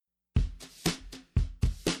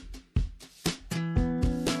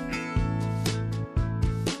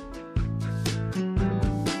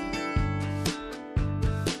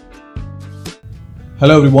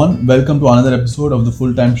Hello everyone, welcome to another episode of the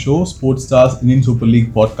full-time show, Sports Stars Indian Super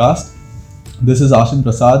League podcast. This is Ashin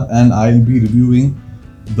Prasad and I'll be reviewing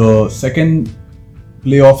the second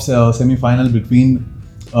playoff semi-final between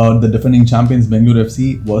the defending champions Bengaluru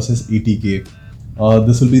FC versus ATK.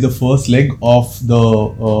 This will be the first leg of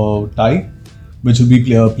the tie, which will be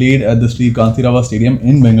played at the Sri Kantirava Stadium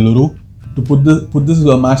in Bengaluru. To put this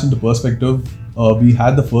match into perspective, we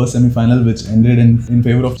had the first semi-final which ended in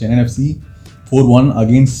favor of Chennai FC 4-1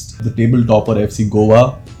 against the table topper FC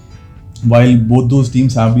Goa. While both those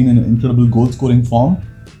teams have been in incredible goal scoring form,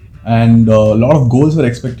 and a lot of goals were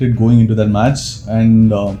expected going into that match.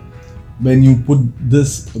 And when you put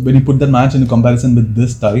that match into comparison with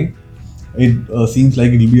this tie, it seems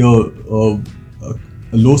like it will be a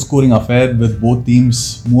low scoring affair with both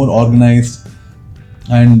teams more organized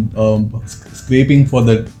and scraping for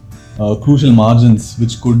that crucial margins,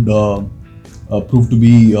 which could prove to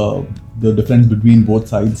be the difference between both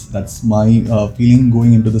sides. That's my feeling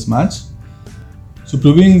going into this match. So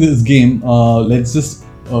previewing this game, let's just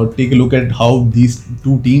take a look at how these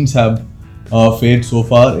two teams have fared so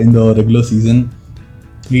far in the regular season.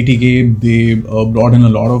 ATK, they brought in a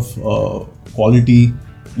lot of quality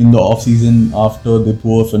in the off-season after the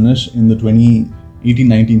poor finish in the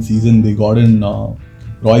 2018-19 season. They got in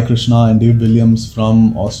Roy Krishna and Dave Williams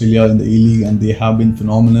from Australia in the A-League, and they have been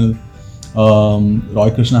phenomenal. Roy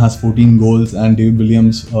Krishna has 14 goals and David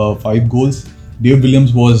Williams 5 goals. David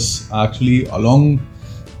Williams was actually along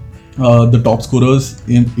the top scorers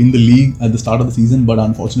in the league at the start of the season, but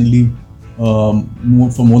unfortunately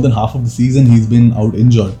for more than half of the season he's been out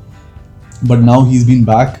injured. But now he's been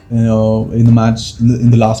back in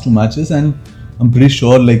the last two matches, and I'm pretty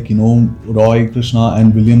sure Roy Krishna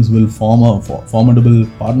and Williams will form a formidable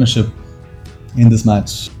partnership in this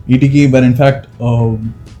match. ATK were in fact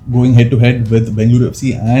going head to head with Bengaluru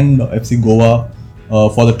FC and FC Goa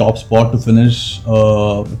for the top spot to finish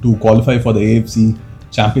to qualify for the AFC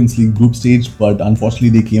Champions League group stage, but unfortunately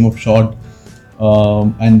they came up short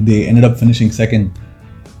and they ended up finishing second.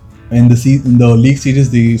 In the league stages,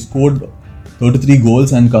 they scored 33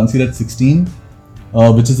 goals and conceded 16,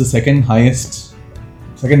 which is the second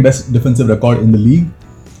best defensive record in the league.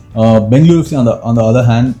 Bengaluru FC on the other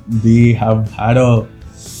hand, they have had a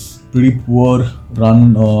pretty poor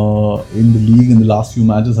run in the league in the last few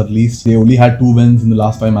matches. At least they only had 2 wins in the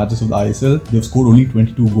last 5 matches of the ISL. They've scored only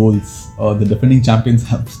 22 goals. The defending champions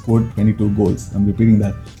have scored 22 goals. I'm repeating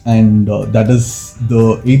that. And that is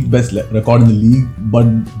the 8th best record in the league. But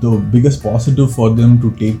the biggest positive for them to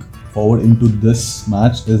take forward into this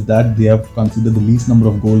match is that they have conceded the least number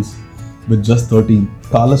of goals with just 13.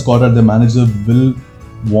 Carlos Correa, the manager, will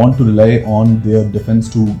want to rely on their defense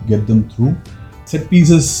to get them through. Set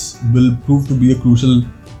pieces will prove to be a crucial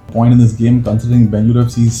point in this game, considering Bengaluru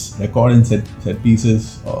FC's record in set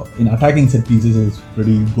pieces, in attacking set pieces, is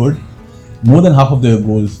pretty good. More than half of their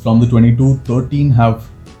goals from the 22, 13 have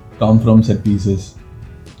come from set pieces.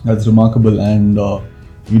 That's remarkable, and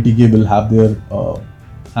ATK will have their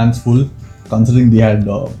hands full, considering they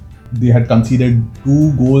had conceded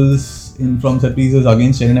 2 goals from set pieces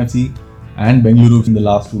against Chennai FC and Bengaluru in the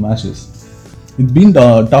last 2 matches. It's been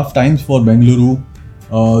tough times for Bengaluru.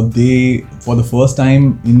 They, for the first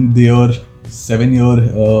time in their 7-year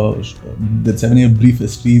brief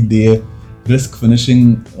history, they risk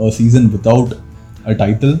finishing a season without a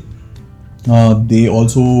title. They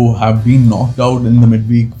also have been knocked out in the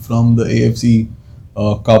midweek from the AFC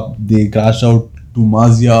Cup. They crashed out to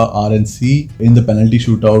Mazia RNC in the penalty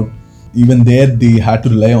shootout. Even there, they had to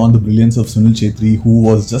rely on the brilliance of Sunil Chhetri, who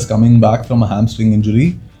was just coming back from a hamstring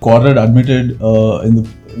injury. Correa admitted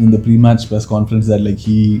in the pre-match press conference that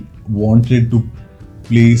he wanted to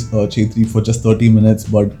play Chhetri for just 30 minutes,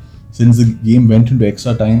 but since the game went into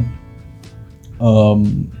extra time,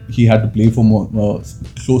 he had to play for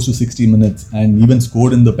close to 60 minutes and even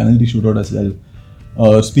scored in the penalty shootout as well.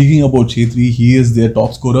 Speaking about Chhetri, he is their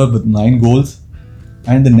top scorer with 9 goals,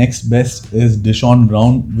 and the next best is Deshaun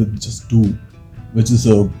Brown with just 2, which is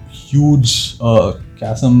a huge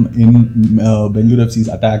chasm in Bengaluru FC's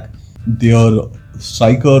attack. Their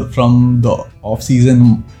striker from the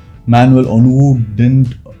off-season, Manuel Onu,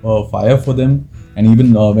 didn't fire for them and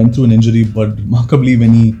even went through an injury, but remarkably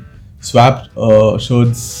when he swapped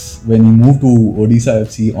shirts when he moved to Odisha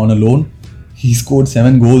FC on a loan, he scored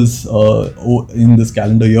 7 goals in this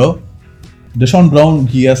calendar year. Deshaun Brown,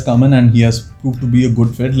 he has come in and he has proved to be a good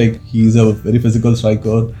fit. He's a very physical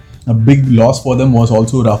striker. A big loss for them was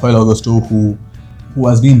also Rafael Augusto, who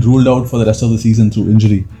has been ruled out for the rest of the season through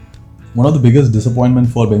injury. One of the biggest disappointment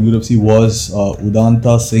for Bengaluru FC was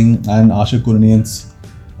Udanta Singh and Ashik Kurnian's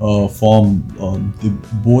form. They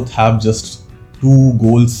both have just 2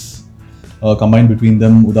 goals combined between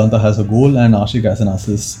them. Udanta has a goal and Ashik has an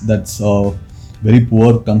assist. That's very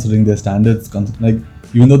poor considering their standards. Like,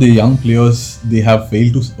 even though they're young players, they have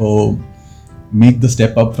failed to make the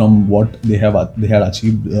step up from what they had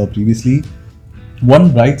achieved previously.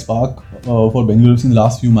 One bright spark for Bengaluru in the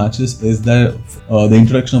last few matches is the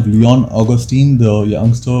introduction of Leon Augustine, the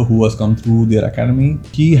youngster who has come through their academy.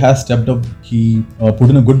 He has stepped up. He put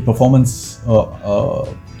in a good performance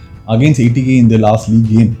against ATK in their last league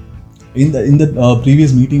game. In the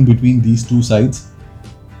previous meeting between these two sides,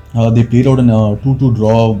 they played out in a 2-2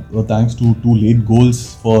 draw thanks to 2 late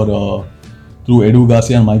goals through Edu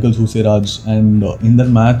Garcia and Michael Susiraj. And in that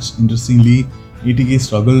match, interestingly, ATK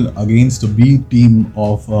struggled against the B team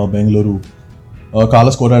of Bengaluru.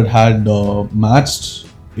 Carlos Corrad had matched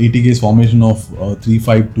ATK's formation of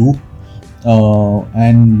 3-5-2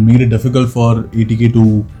 and made it difficult for ATK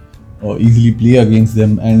to easily play against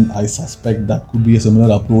them, and I suspect that could be a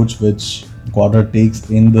similar approach which Corrad takes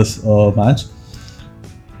in this match.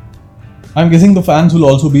 I'm guessing the fans will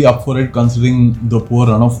also be up for it considering the poor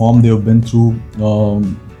run of form they have been through.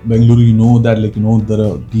 Bengaluru, they're a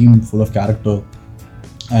team full of character,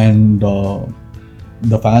 and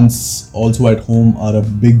the fans also at home are a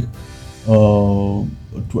big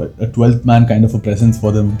 12th man kind of a presence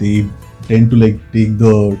for them. They tend to take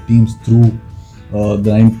the teams through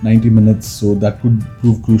the 90 minutes, so that could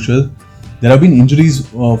prove crucial. There have been injuries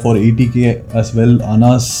for ATK as well.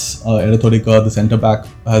 Anas Erathodika, the centre back,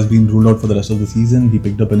 has been ruled out for the rest of the season. He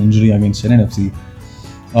picked up an injury against Chennai FC.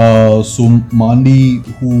 So Mandi,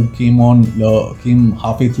 who came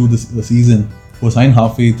halfway through the season, who was signed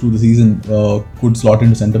halfway through the season, could slot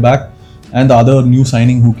into centre back. And the other new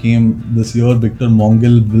signing who came this year, Victor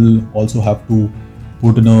Mongil, will also have to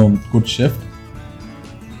put in a good shift.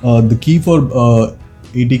 The key for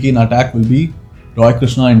ATK in attack will be Roy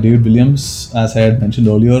Krishna and David Williams, as I had mentioned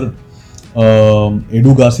earlier.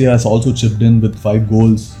 Edu Garcia has also chipped in with 5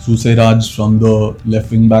 goals. Susiraj from the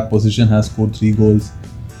left wing back position has scored 3 goals.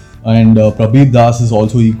 And Prabir Das is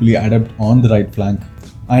also equally adept on the right flank.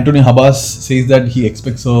 Anthony Habas says that he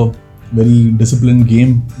expects a very disciplined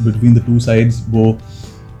game between the two sides,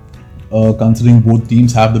 considering both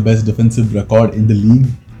teams have the best defensive record in the league.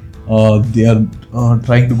 They are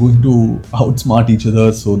trying to outsmart each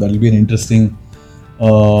other, so that will be an interesting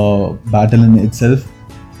battle in itself.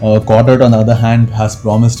 Corrad, on the other hand, has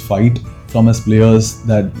promised fight from his players,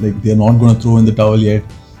 that they're not going to throw in the towel yet.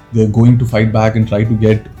 They're going to fight back and try to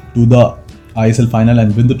get to the ISL final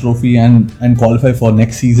and win the trophy and qualify for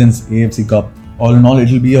next season's AFC Cup. All in all,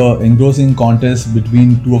 it will be an engrossing contest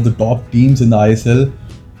between 2 of the top teams in the ISL,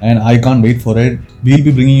 and I can't wait for it. We'll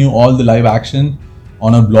be bringing you all the live action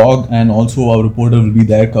on our blog, and also our reporter will be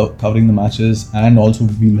there covering the matches, and also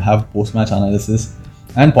we'll have post-match analysis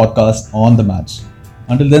and podcast on the match.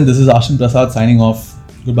 Until then, this is Ashin Prasad signing off.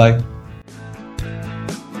 Goodbye.